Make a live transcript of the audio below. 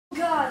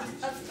God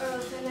of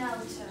earth and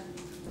altar,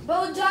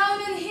 bow down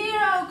and hear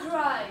our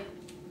cry.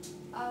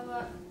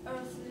 Our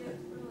earthly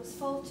rulers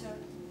falter,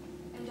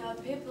 and our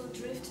people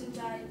drift and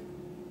die.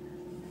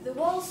 The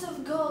walls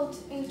of gold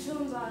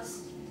entomb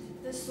us,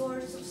 the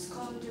swords of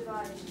scorn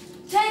divide.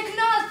 Take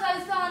not thy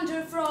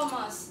thunder from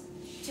us,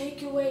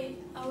 take away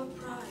our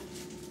pride.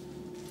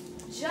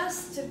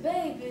 Just a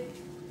baby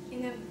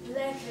in a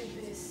black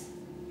abyss,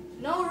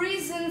 no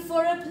reason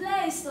for a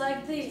place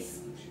like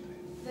this.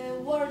 The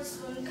words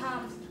won't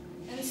come,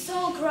 and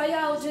soul cry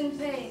out in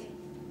pain.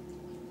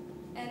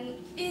 An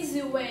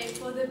easy way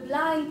for the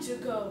blind to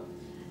go,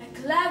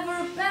 a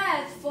clever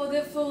path for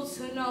the fools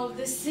who know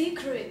the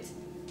secret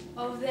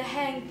of the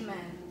hanged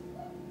man,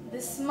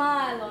 the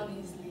smile on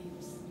his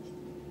lips,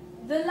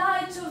 the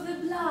light of the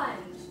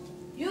blind.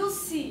 You'll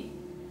see,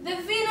 the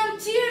venom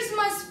tears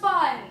my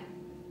spine.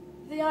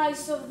 The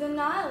eyes of the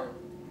Nile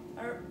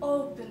are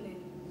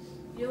opening,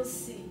 you'll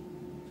see.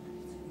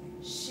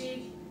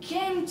 She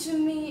came to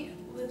me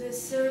with a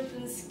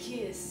serpent's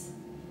kiss,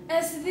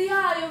 as the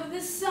eye of the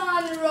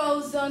sun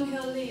rose on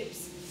her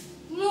lips.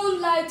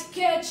 Moonlight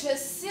catches,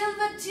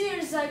 silver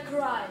tears I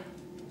cry.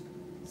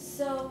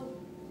 So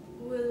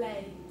we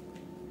lay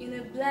in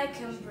a black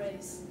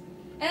embrace,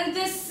 and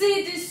the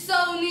seed is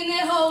sown in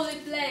a holy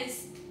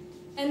place.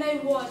 And I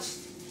watched,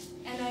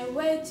 and I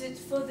waited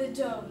for the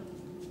dawn.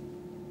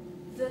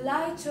 The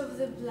light of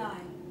the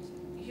blind,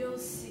 you'll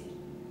see.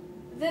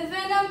 The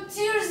venom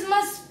tears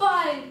my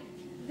spine.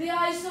 The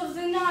eyes of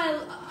the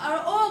Nile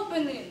are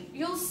opening,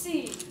 you'll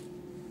see.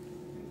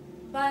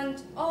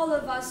 Bind all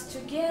of us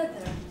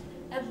together,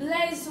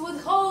 ablaze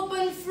with hope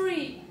and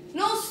free.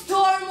 No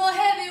storm or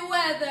heavy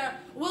weather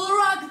will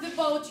rock the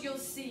boat, you'll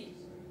see.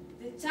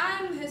 The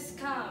time has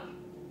come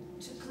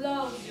to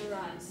close your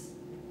eyes,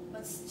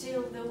 but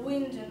still the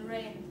wind and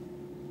rain,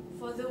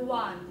 for the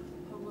one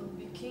who will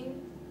be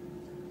king,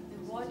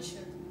 the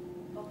watcher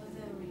of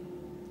the ring.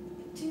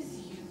 It is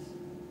you.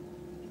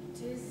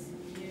 It is